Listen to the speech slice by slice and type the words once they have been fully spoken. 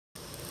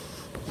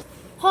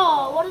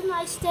Oh, what a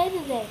nice day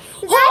today.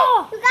 You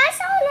Oh! guys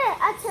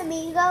saw a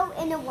flamingo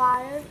in the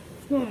water?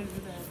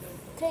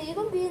 Okay, you're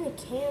gonna be in the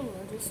camera.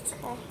 Just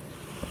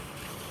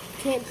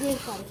can't breathe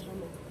by the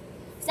camera.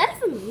 Is that a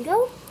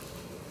flamingo?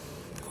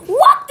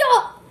 What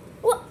the?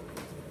 What?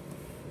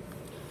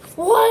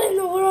 What in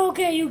the world?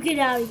 Okay, you get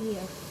out of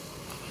here.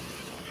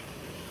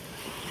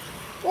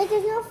 Wait,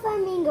 there's no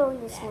flamingo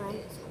in this one.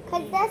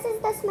 Cause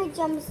that's my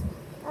jumps.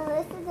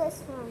 This is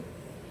this one.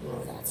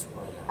 No, that's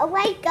one. Oh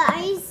wait,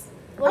 guys.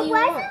 What do you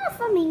why want? is there a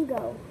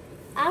flamingo?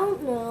 I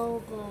don't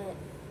know, but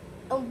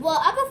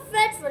well, I'm a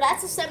friend for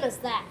that's the same as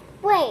that.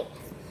 Wait.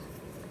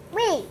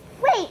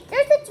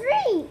 There's a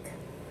drink.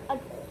 A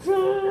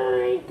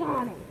drink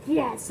on it.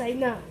 Yes, I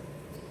know.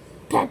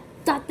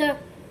 Dr.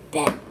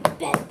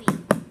 Baby.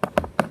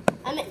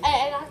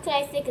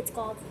 I think it's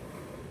called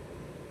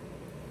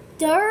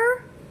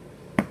Dr.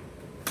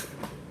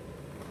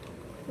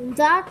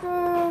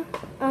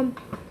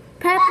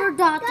 Pepper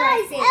Doctor.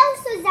 Guys,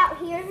 Elsa's out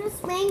here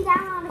just laying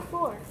down on the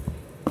floor.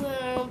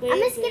 Well, I'm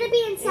just gonna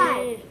be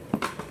inside.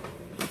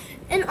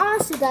 And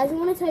also, guys, I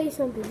want to tell you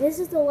something. This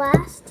is the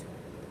last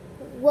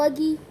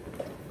Wuggy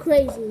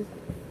Crazy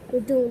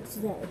we're doing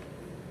today.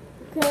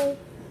 Okay?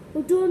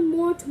 We're doing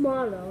more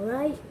tomorrow,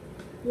 right?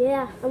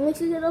 Yeah, I'm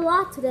actually did a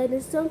lot today.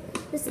 This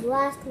is the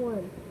last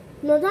one.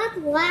 No, not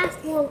the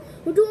last one.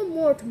 We're doing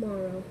more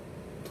tomorrow.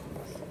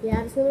 Yeah,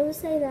 I just wanted to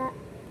say that.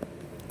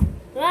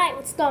 Alright,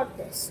 let's start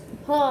this.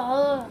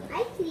 Hi,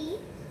 Kitty.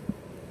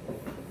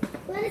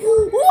 What happened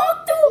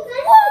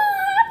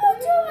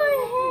to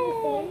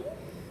my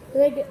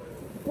head?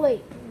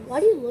 Wait, why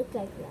do you look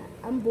like that?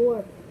 I'm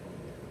bored.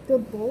 You're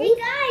bored? Hey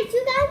guys,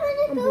 you guys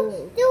wanna go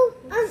you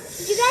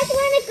guys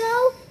wanna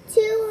go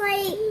to my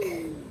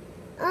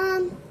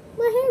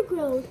hair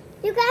grows.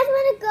 You guys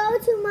wanna go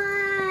to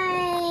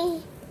my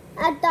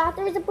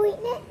doctor's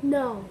appointment?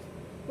 No.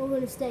 We're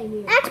gonna stay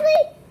here.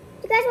 Actually,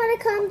 you guys wanna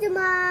come to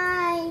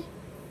my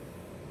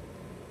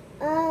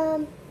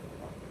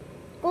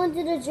going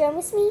to the gym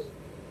with me?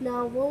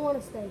 No, we want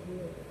to stay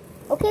here.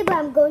 Okay, but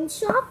I'm going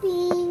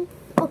shopping.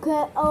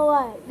 Okay,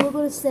 alright, we're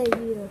gonna stay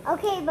here.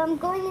 Okay, but I'm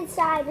going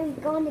inside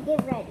and going to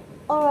get ready.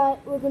 Alright,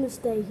 we're gonna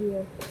stay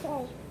here.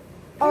 Okay.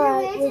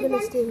 Alright, we're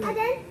gonna stay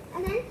here.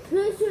 And then?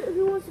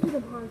 Who wants to be the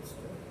monster?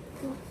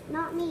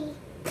 Not me.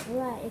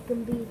 Alright, it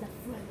can be the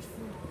French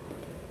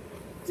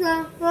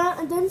fry.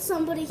 And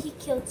then he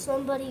killed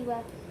somebody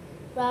while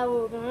we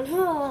were going,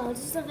 oh,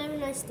 just a very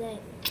nice day.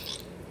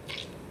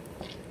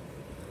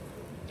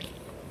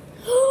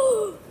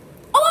 Oh,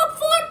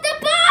 abort the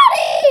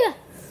body!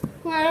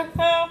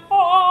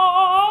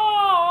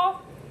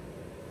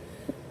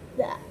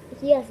 That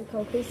he has a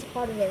coke. He's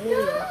part of the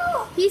video.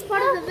 No, He's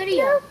part of the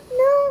video.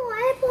 No,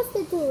 I'm supposed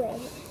to do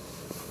it.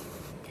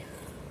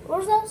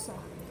 Where's Elsa?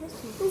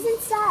 He's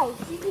inside.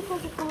 She's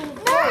because of going to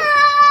vote.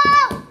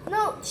 No!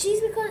 No, she's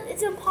because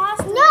it's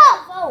impossible No!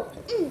 to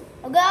vote.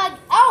 Oh God!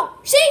 Oh,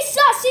 she's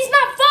sus. She's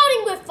not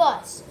voting with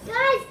us.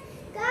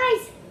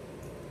 Guys.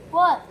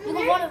 What? You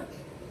want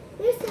to?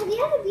 You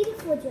have a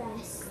beautiful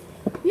dress.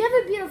 You have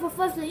a beautiful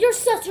face. You're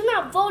sus. You're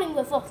not voting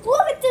with us.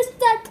 Look at this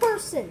dead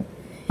person.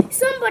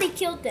 Somebody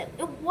killed them.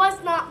 It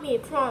was not me. I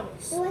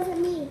promise. It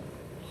wasn't me.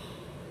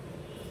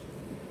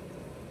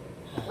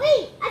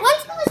 Wait, I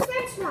think it was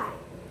French fry.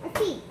 I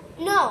think.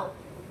 No,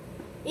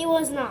 it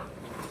was not.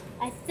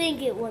 I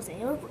think it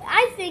wasn't.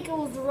 I think it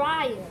was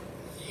Ryan.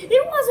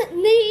 It wasn't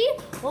me.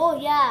 Oh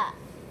yeah,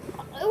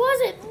 it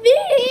wasn't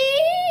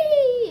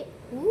me.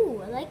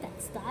 Ooh, I like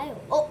that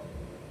style.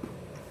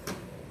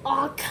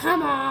 Oh,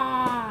 come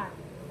on.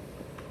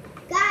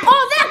 Guys,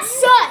 Oh, that's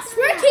sus.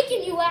 We're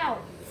kicking you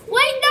out.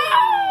 Wait, no.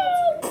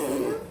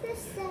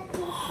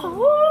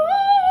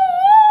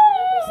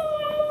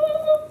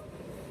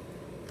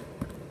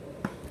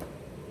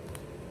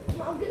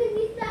 I'm gonna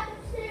need that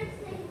upstairs.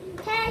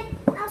 Okay,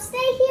 I'll stay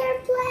here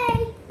and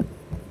play.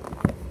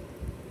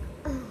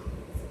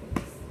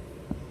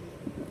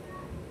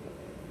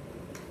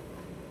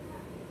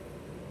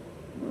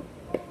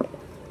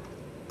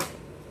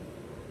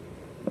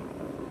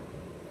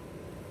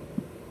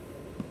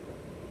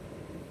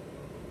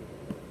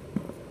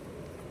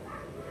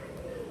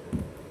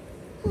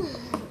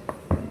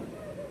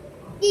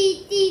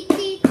 Eat.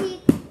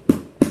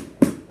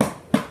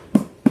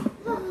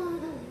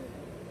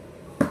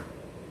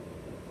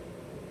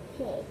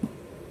 Okay.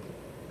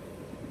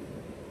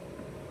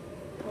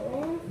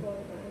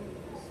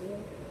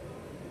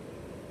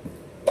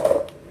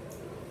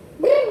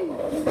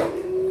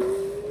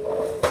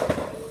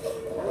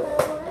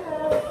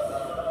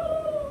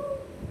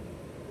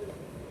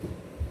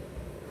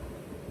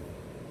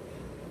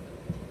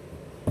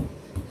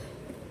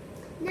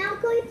 Now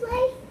can we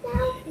play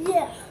now?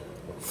 Yeah.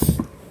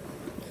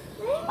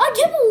 I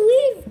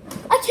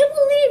can't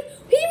believe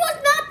he was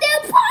not the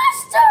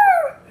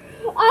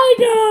imposter. I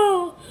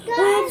know. Guys.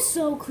 I'm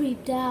so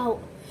creeped out.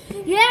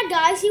 Yeah,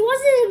 guys, he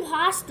wasn't an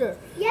imposter.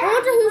 Yeah, I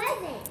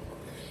wonder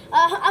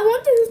I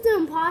wonder who's the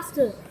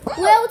imposter.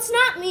 Well, it's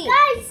not me.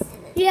 Guys!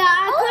 Yeah,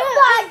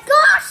 Oh my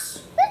gosh!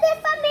 Look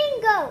at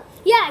Flamingo!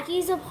 Yeah,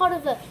 he's a part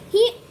of the.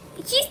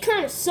 he's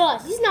kind of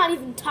sus. He's not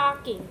even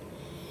talking.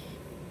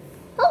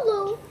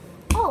 Hello.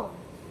 Oh,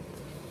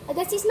 I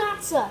guess he's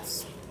not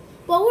sus.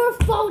 But we're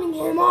voting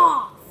him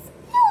off.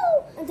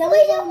 No. And then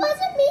Wait, we it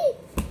wasn't me.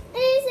 And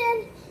he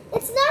said,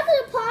 it's not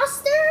the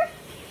imposter.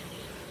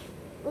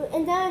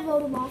 And then I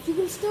vote him off. You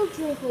can still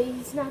drink, but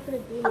he's not going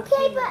to be.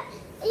 Okay, but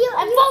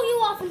I vote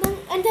you off,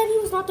 and then he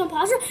was not the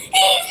imposter.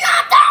 He's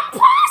not the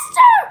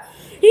imposter.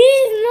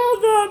 He's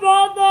not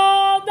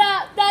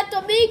that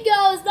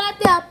Domingo is not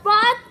the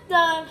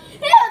imposter.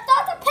 Yeah,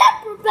 that's a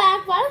pepperback,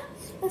 but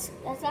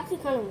that's actually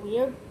kind of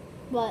weird.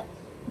 But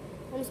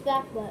on his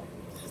back, but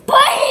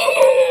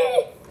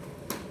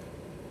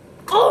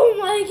oh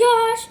my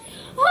gosh!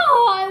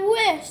 Oh, I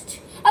wish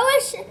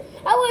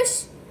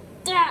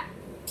that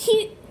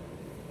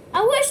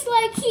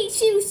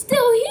she was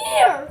still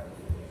here.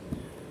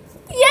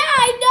 Yeah,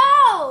 I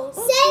know.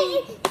 Say,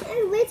 wait, can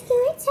we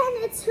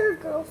pretend it's her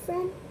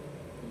girlfriend?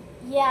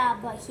 Yeah,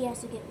 but he has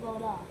to get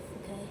voted off,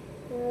 okay?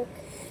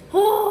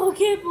 Oh, I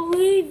can't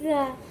believe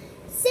that.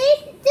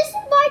 Say, this is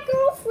my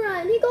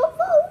girlfriend. You go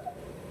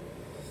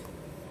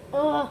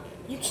vote.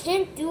 You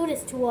can't do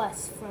this to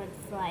us, French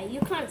Fry.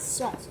 You're kind of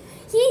sus.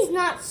 He's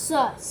not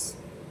sus.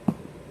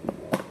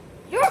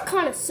 You're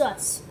kind of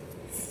sus.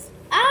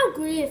 I'll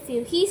agree with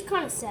you. He's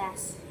kind of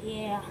sass.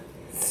 Yeah.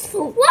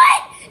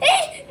 What?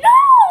 Hey, no,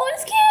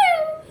 it's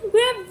cute.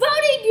 We're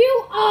voting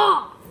you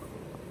off.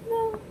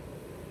 No.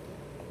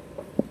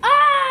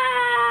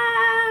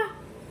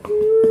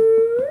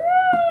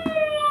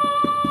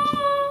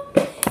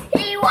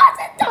 He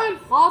wasn't the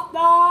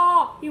imposter.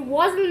 He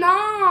was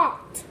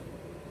not.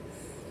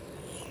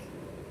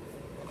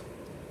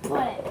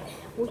 But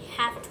we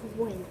have to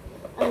win.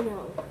 I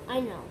know.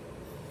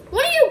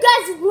 One of you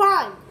guys is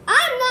lying.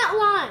 I'm not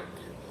lying.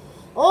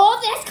 Oh,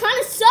 that's kind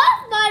of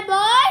sus, my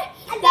boy.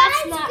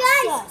 That's not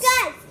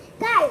sus.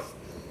 Guys.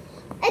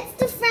 It's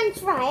the French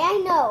fry, I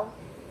know.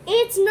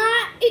 It's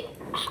not.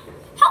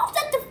 How's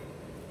it the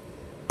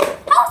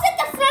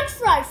French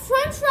fries?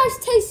 French fries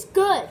taste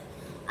good.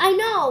 I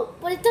know,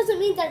 but it doesn't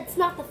mean that it's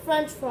not the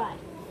French fry.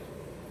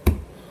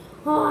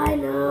 Oh, I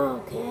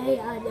know. Okay,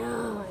 I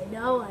know.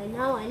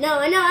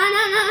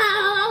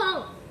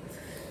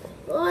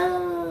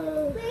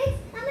 Oh. Wait,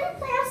 I'm gonna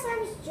play outside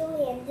with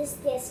Julian this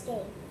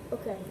game.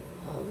 Okay.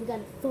 Oh, we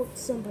gotta vote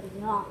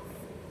somebody off.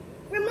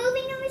 We're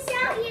moving to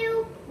without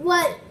you.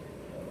 What?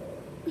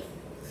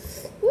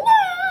 No!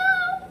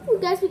 I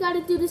guess we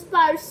gotta do this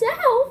by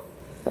ourselves.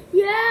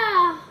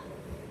 Yeah.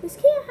 This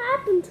can't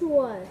happen to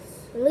us.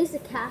 At least the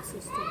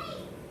castles do.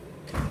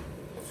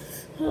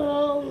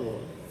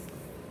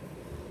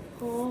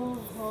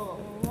 Oh,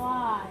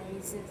 why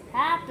is this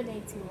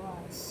happening to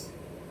us?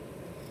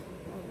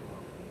 I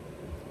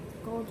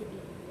don't know. Going to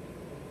eat.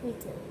 Me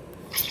too.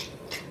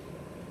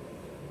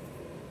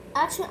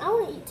 Actually, I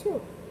want to eat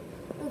too.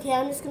 Okay,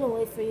 I'm just gonna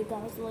wait for you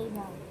guys to lay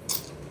down.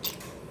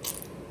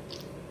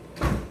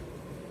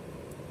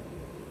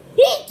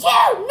 He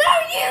killed! No,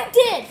 you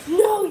did!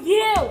 No,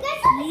 you!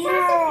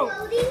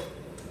 You!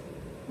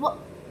 What?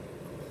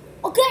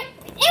 Okay,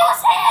 it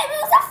was him! It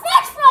was a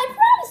French fry! I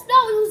promise! No,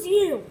 it was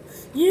you!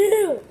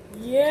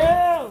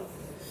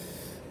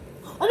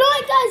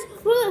 Alright, guys,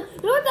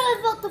 we're gonna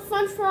vote the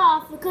French fry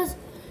off because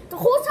the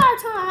whole entire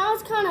time I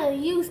was kind of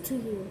used to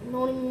you. You know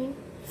what I mean?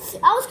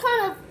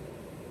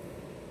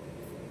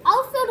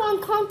 I felt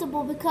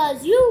uncomfortable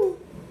because you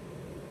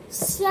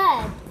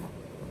said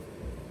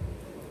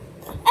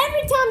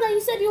every time that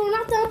you said you were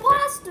not the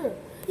imposter.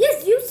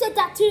 Yes, you said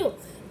that too.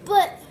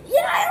 But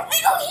yeah,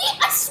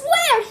 I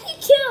swear he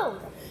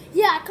killed.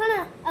 Yeah, I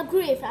kind of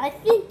agree with it. I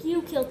think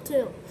you killed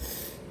too,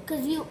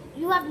 cause you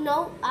have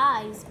no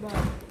eyes, but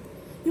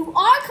you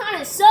are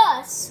kind of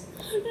sus.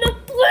 No,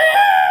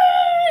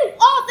 please.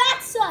 Oh,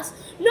 that's sus.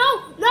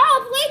 No,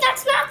 please,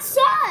 that's not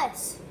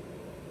sus.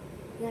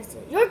 That's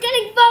it. You're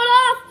getting voted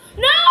off.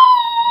 No!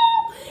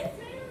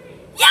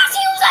 Yes,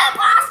 he was an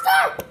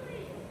imposter!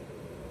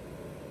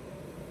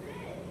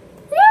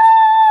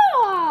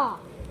 Yeah!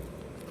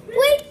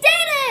 We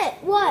did it!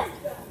 What?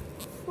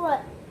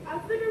 I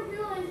didn't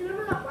realize,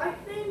 remember that white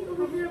thing that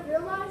we didn't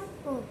realize?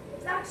 Oh.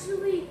 It's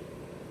actually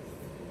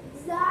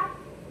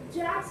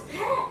Jack's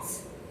pet.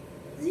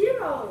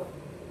 0.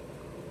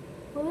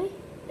 Really?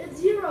 It's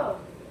 0.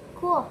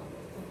 Cool.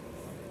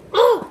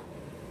 Oh!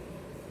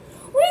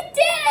 We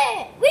did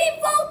it! We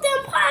voted the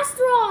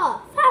imposter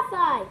off! High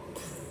five!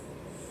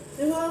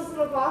 Who was an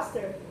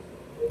imposter?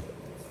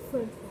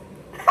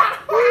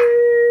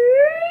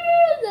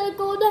 They're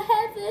going to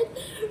heaven.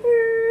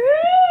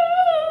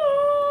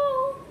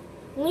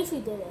 At least we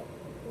did it.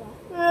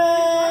 Why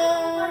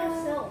all by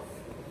yourself?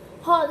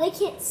 Oh, they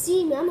can't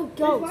see me. I'm a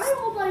ghost. Why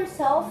all by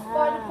yourself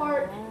by the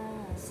park?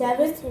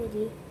 7?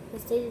 The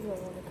stages are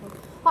going to come.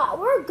 Oh,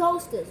 we're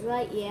ghostes,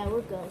 right? Yeah,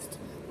 we're ghosts.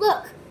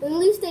 Look, at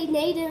least they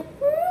made it.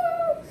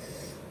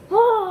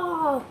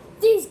 Oh,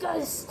 these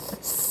guys.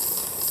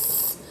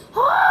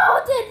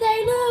 Oh, did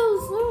they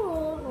lose?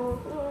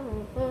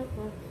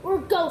 We're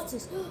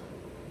ghosts.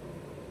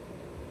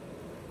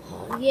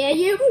 Oh, yeah,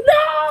 you.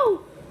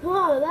 No!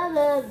 Oh,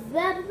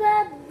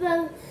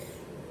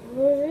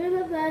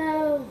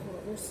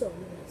 were so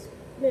nice.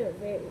 They were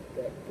very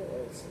good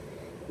boys.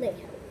 They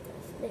helped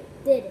us. They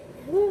did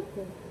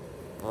it.